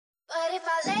But if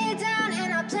I lay down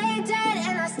and I play dead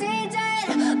and I stay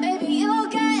dead, maybe you'll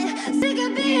get sick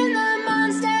of being the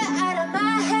monster out of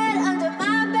my head, under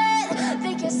my bed.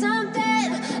 Think you're something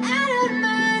out of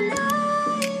my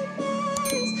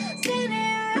nightmares,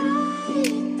 standing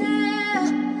right there.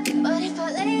 But if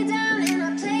I lay down and I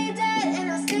play dead and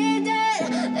I stay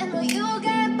dead, then will you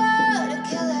get bored of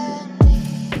killing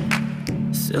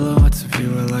me? Silhouettes of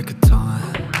you are like a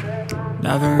taunt.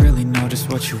 Never really know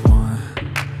just what you want.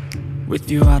 With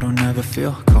you I don't ever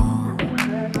feel calm.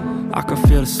 I can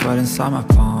feel the sweat inside my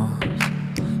palms.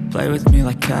 Play with me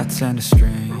like cats and a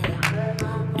string.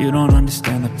 You don't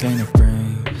understand the pain it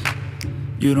brings.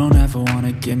 You don't ever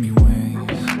wanna give me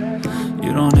wings.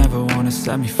 You don't ever wanna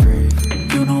set me free.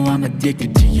 You know I'm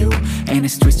addicted to you, and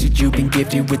it's twisted, you've been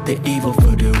gifted with the evil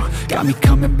voodoo. Got me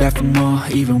coming back for more,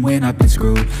 even when I've been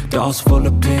screwed. Dolls full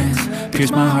of pins,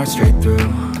 pierce my heart straight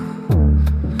through.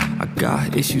 I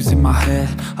got issues in my head,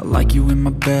 I like you in my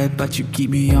bed, but you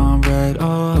keep me on red.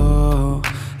 Oh,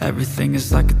 everything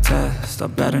is like a test, I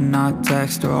better not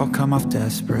text or I'll come off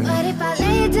desperate. But if I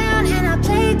lay down and I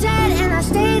play dead and I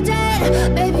stay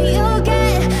dead, baby you'll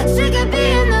get sick of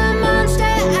being the monster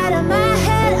out of my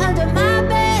head, under my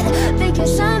bed. Think you're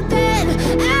something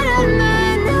out of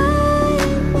my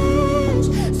nightmares,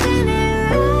 standing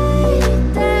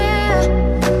right there.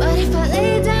 But if I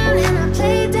lay down and I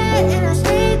play dead and I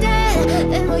stay dead,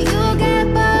 then will you get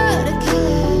bored of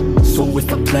killing me? So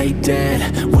if I play dead,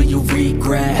 will you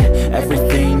regret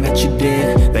everything that you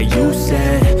did, that you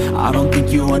said? I don't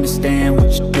think you understand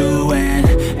what you're doing,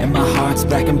 and my heart's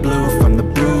black and blue from the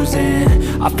bruising.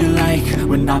 I feel like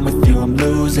when I'm with you I'm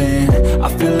losing. I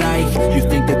feel like you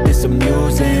think that this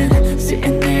amusing,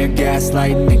 sitting there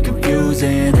gaslighting and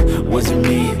confusing. Was it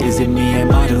me? Is it me?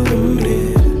 Am I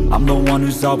deluded? I'm the one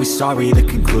who's always sorry, the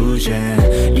conclusion,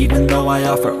 even though I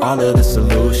offer all of the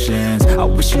solutions. I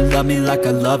wish you loved me like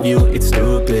I love you, it's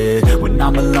stupid. When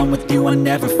I'm alone with you I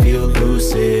never feel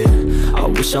lucid. I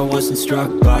wish I wasn't struck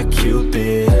by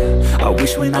Cupid. I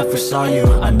wish when I first saw you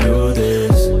I knew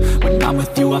this. When I'm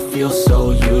with you I feel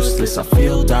so useless, I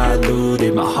feel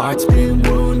diluted, my heart's been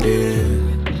wounded.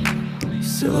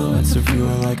 Silhouettes of you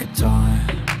are like a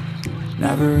taunt.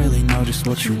 Never really know just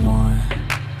what you want.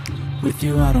 With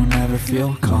you I don't ever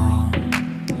feel calm.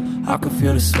 I can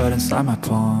feel the sweat inside my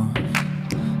palms.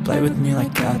 Play with me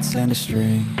like cats and a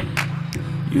string.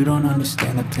 You don't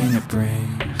understand the pain it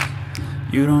brings.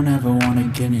 You don't ever wanna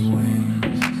give me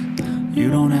wings. You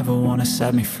don't ever wanna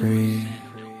set me free.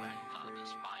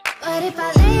 But if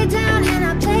I lay down and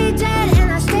I play dead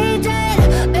and I stay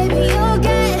dead, baby you'll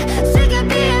get sick of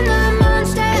being the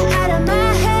monster out of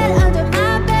my head, under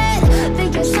my bed.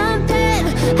 Think you're something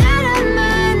out of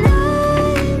my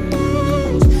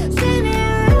nightmares,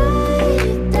 standing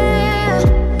right there.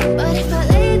 But if I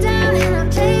lay down and I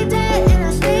play dead and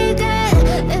I stay dead,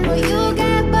 then will you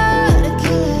get bored of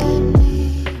killing me?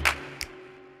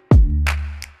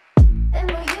 Then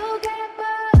will you get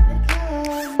bored of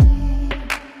killing me?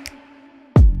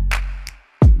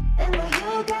 Then will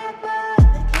you get bored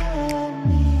of killing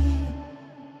me?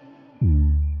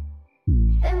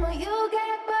 Then will you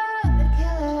get bored of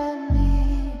killing me?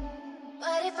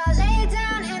 But if I lay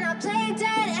down and I play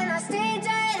dead and I stay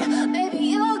dead, baby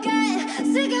you'll get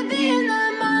sick of being the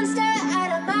monster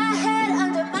out of my head,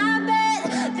 under my bed.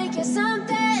 Think you're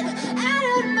something out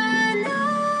of my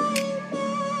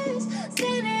nightmares,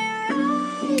 standing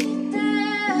right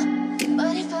there.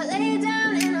 But if I lay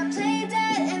down and I play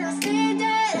dead and I stay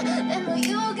dead, then will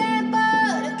you get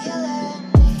bored of killing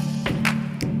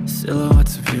me?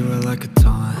 Silhouettes of you are like a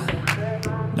taunt.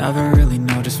 Never really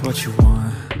know just what you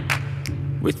want.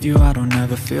 With you I don't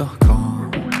ever feel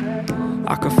calm.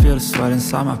 I can feel the sweat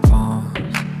inside my palms.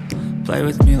 Play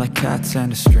with me like cats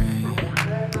and a string.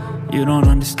 You don't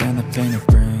understand the pain it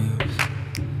brings.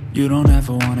 You don't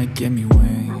ever wanna give me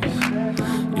wings.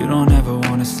 You don't ever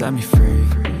wanna set me free.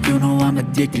 You know I'm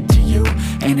addicted to you,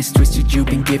 and it's twisted, you've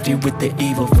been gifted with the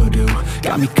evil voodoo.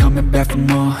 Got me coming back for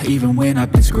more, even when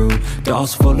I've been screwed.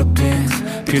 Dolls full of pins,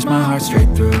 pierce my heart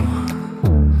straight through.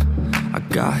 I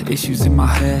got issues in my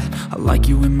head, I like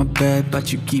you in my bed,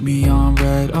 but you keep me on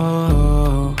red.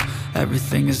 Oh,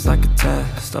 everything is like a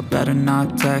test, I better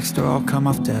not text or I'll come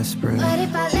off desperate. But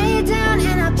if I lay down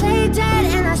and I play dead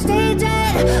and I stay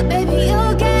dead, baby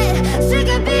you'll get sick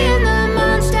of being the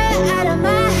monster out of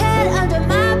my head, under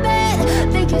my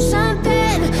bed. Think you're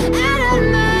something out of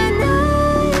my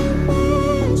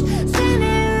nightmares,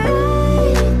 standing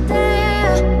right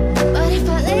there. But if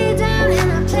I lay down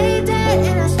and I play dead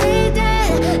and I stay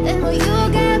dead, then will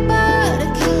you get bored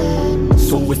of killing me?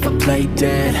 So if I play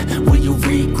dead, will you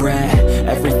regret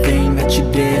everything that you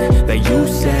did, that you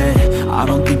said? I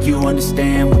don't think think you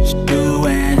understand what you're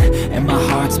doing. And my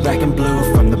heart's black and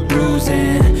blue from the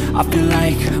bruising. I feel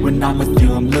like when I'm with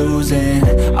you I'm losing.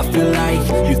 I feel like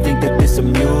you think that this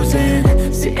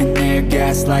amusing. Sitting there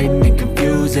gaslighting and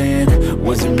confusing.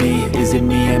 Was it me? Is it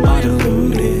me? Am I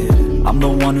deluded? I'm the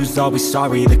one who's always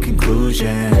sorry, the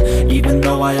conclusion. Even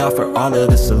though I offer all of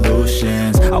the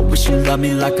solutions. I wish you loved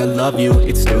me like I love you,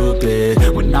 it's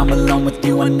stupid. When I'm alone with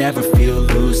you I never feel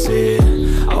lucid.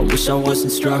 I wish I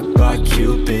wasn't struck by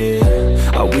Cupid.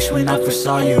 I wish when I first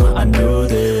saw you I knew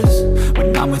this.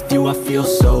 When I'm with you I feel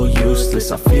so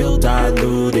useless. I feel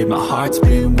diluted, my heart's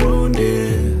been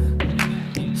wounded.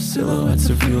 Silhouettes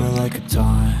of you are like a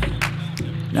taunt.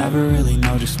 Never really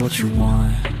know just what you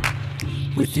want.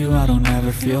 With you I don't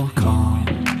ever feel calm.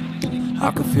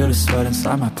 I can feel the sweat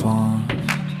inside my palm.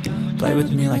 Play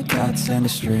with me like cats and a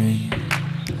string.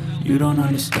 You don't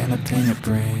understand the pain it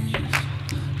brings.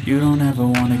 You don't ever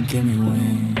wanna give me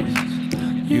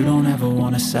wings. You don't ever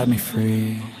wanna set me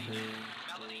free.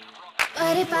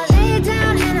 But if I lay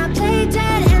down and I play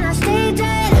dead and I stay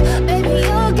dead, baby,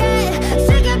 you'll